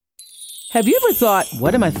Have you ever thought,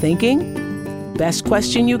 what am I thinking? Best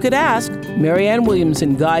question you could ask. Marianne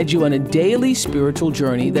Williamson guides you on a daily spiritual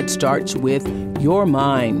journey that starts with your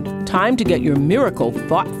mind. Time to get your miracle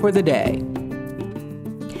thought for the day.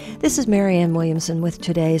 This is Marianne Williamson with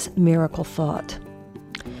today's Miracle Thought.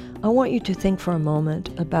 I want you to think for a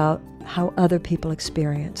moment about how other people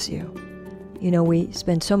experience you. You know, we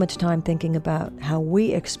spend so much time thinking about how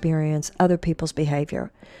we experience other people's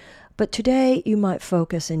behavior. But today you might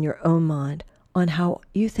focus in your own mind on how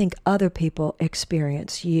you think other people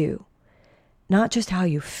experience you. Not just how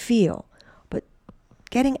you feel, but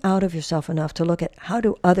getting out of yourself enough to look at how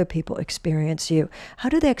do other people experience you. How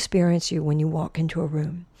do they experience you when you walk into a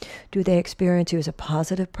room? Do they experience you as a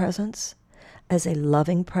positive presence, as a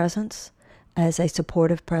loving presence, as a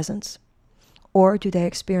supportive presence? Or do they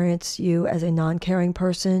experience you as a non-caring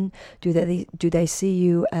person? Do they see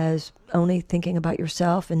you as only thinking about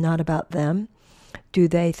yourself and not about them? Do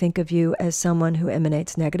they think of you as someone who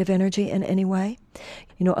emanates negative energy in any way?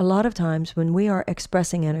 You know, a lot of times when we are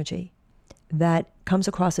expressing energy that comes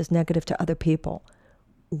across as negative to other people,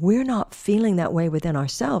 we're not feeling that way within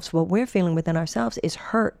ourselves. What we're feeling within ourselves is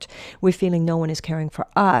hurt. We're feeling no one is caring for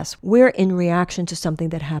us. We're in reaction to something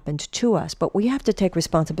that happened to us. But we have to take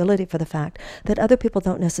responsibility for the fact that other people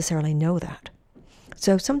don't necessarily know that.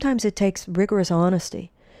 So sometimes it takes rigorous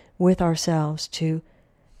honesty with ourselves to,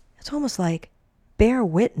 it's almost like bear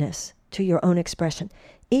witness to your own expression.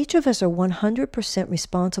 Each of us are 100%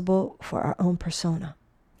 responsible for our own persona.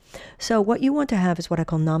 So what you want to have is what I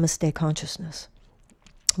call namaste consciousness.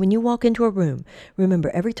 When you walk into a room, remember,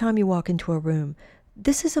 every time you walk into a room,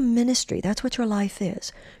 this is a ministry. That's what your life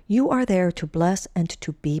is. You are there to bless and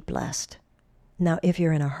to be blessed. Now, if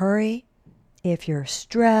you're in a hurry, if you're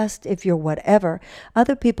stressed, if you're whatever,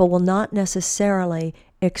 other people will not necessarily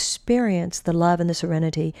experience the love and the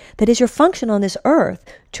serenity that is your function on this earth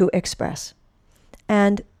to express.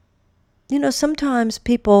 And, you know, sometimes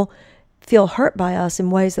people feel hurt by us in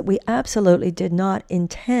ways that we absolutely did not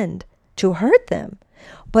intend to hurt them.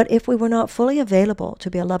 But if we were not fully available to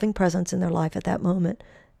be a loving presence in their life at that moment,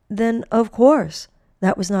 then of course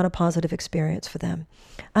that was not a positive experience for them.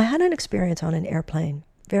 I had an experience on an airplane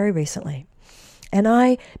very recently.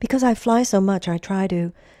 And because I fly so much, I try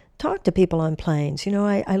to talk to people on planes. You know,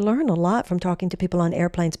 I learn a lot from talking to people on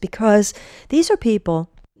airplanes because these are people,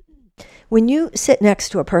 when you sit next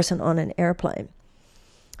to a person on an airplane,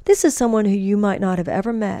 this is someone who you might not have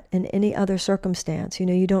ever met in any other circumstance. You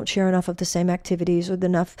know, you don't share enough of the same activities or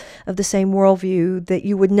enough of the same worldview that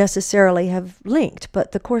you would necessarily have linked.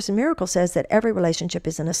 But the Course in Miracles says that every relationship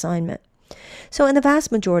is an assignment. So in the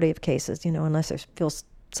vast majority of cases, you know, unless there feels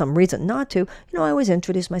some reason not to, you know, I always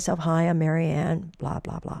introduce myself. Hi, I'm Marianne, blah,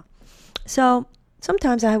 blah, blah. So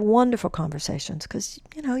sometimes I have wonderful conversations because,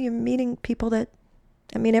 you know, you're meeting people that,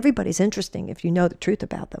 I mean, everybody's interesting if you know the truth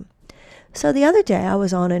about them. So the other day I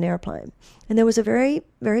was on an airplane and there was a very,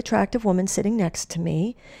 very attractive woman sitting next to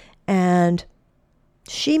me, and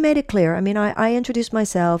she made it clear. I mean, I introduced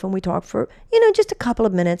myself and we talked for, you know, just a couple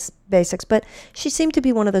of minutes, basics, but she seemed to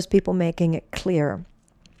be one of those people making it clear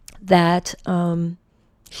that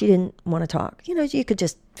she didn't want to talk. You know, you could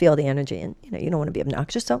just feel the energy and, you know, you don't want to be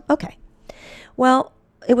obnoxious. So, okay. Well,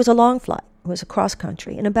 it was a long flight. It was across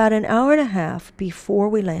country. And about an hour and a half before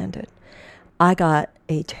we landed, I got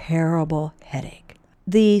a terrible headache.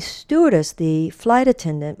 The stewardess, the flight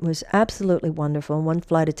attendant, was absolutely wonderful. One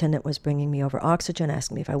flight attendant was bringing me over oxygen,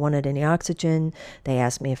 asking me if I wanted any oxygen. They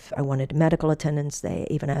asked me if I wanted medical attendance. They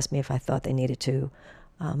even asked me if I thought they needed to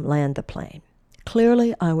land the plane.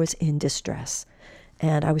 Clearly, I was in distress,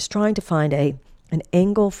 and I was trying to find an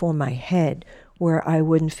angle for my head where I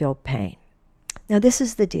wouldn't feel pain. Now, this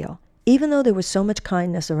is the deal. Even though there was so much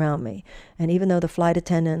kindness around me, and even though the flight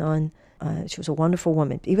attendant she was a wonderful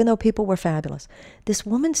woman, even though people were fabulous, this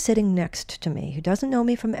woman sitting next to me, who doesn't know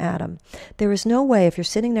me from Adam, there is no way, if you're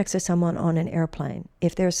sitting next to someone on an airplane,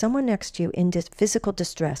 if there's someone next to you in physical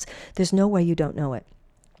distress, there's no way you don't know it.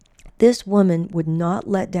 This woman would not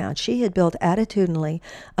let down. She had built attitudinally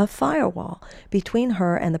a firewall between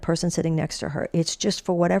her and the person sitting next to her. It's just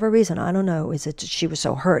for whatever reason, I don't know, is it she was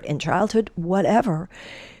so hurt in childhood, whatever.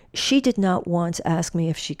 She did not once ask me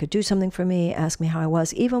if she could do something for me, ask me how I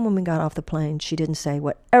was. Even when we got off the plane, she didn't say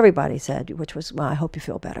what everybody said, which was, well, I hope you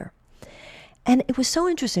feel better. And it was so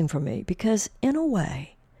interesting for me because, in a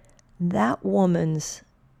way, that woman's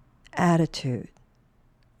attitude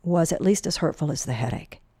was at least as hurtful as the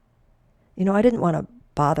headache. You know, I didn't want to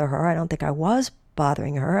bother her. I don't think I was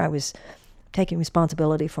bothering her. I was taking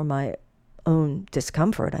responsibility for my own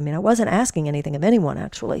discomfort. I mean, I wasn't asking anything of anyone,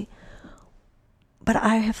 actually. But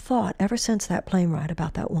I have thought ever since that plane ride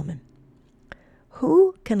about that woman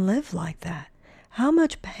Who can live like that? How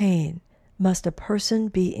much pain must a person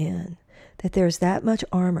be in that there's that much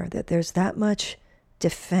armor, that there's that much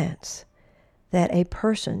defense, that a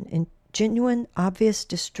person in genuine, obvious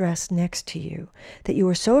distress next to you, that you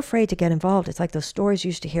were so afraid to get involved? It's like those stories you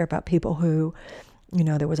used to hear about people who,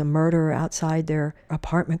 there was a murder outside their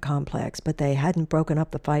apartment complex, but they hadn't broken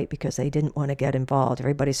up the fight because they didn't want to get involved.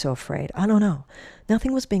 Everybody's so afraid. I don't know.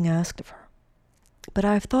 Nothing was being asked of her. But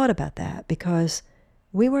I've thought about that because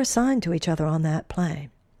we were assigned to each other on that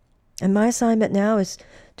plane. And my assignment now is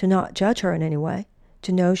to not judge her in any way,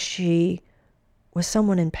 to know she was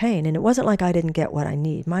someone in pain. And it wasn't like I didn't get what I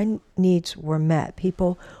need. My needs were met.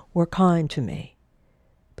 People were kind to me.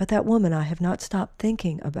 But that woman, I have not stopped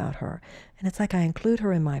thinking about her. And it's like I include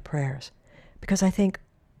her in my prayers because I think,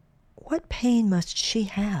 what pain must she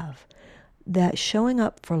have that showing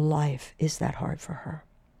up for life is that hard for her?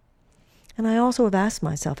 And I also have asked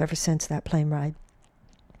myself ever since that plane ride,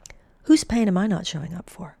 whose pain am I not showing up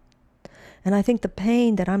for? And I think the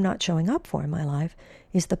pain that I'm not showing up for in my life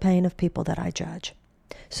is the pain of people that I judge.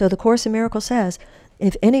 So the Course in Miracles says,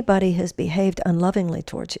 if anybody has behaved unlovingly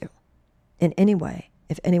towards you in any way,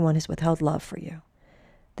 if anyone has withheld love for you,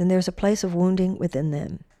 then there's a place of wounding within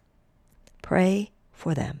them. Pray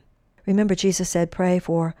for them. Remember, Jesus said, pray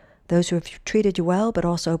for those who have treated you well, but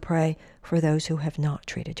also pray for those who have not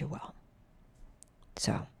treated you well.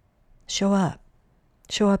 So, show up.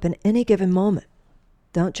 Show up in any given moment.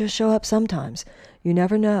 Don't just show up sometimes. You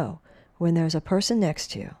never know when there's a person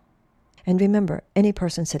next to you. And remember, any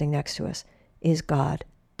person sitting next to us is God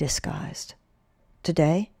disguised.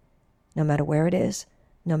 Today, no matter where it is,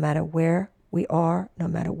 no matter where we are, no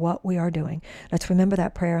matter what we are doing, let's remember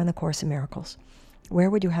that prayer in the Course in Miracles. Where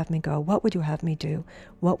would you have me go? What would you have me do?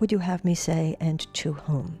 What would you have me say, and to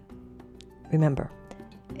whom? Remember,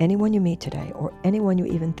 anyone you meet today, or anyone you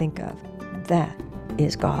even think of, that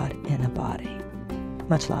is God in a body.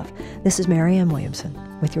 Much love. This is Marianne Williamson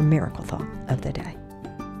with your Miracle Thought of the Day.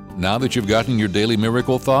 Now that you've gotten your daily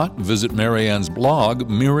miracle thought, visit Marianne's blog,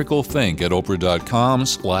 Miracle Think, at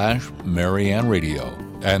oprah.com/Marianne Radio.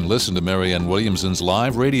 And listen to Marianne Williamson's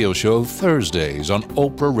live radio show Thursdays on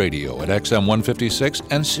Oprah Radio at XM 156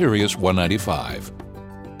 and Sirius 195.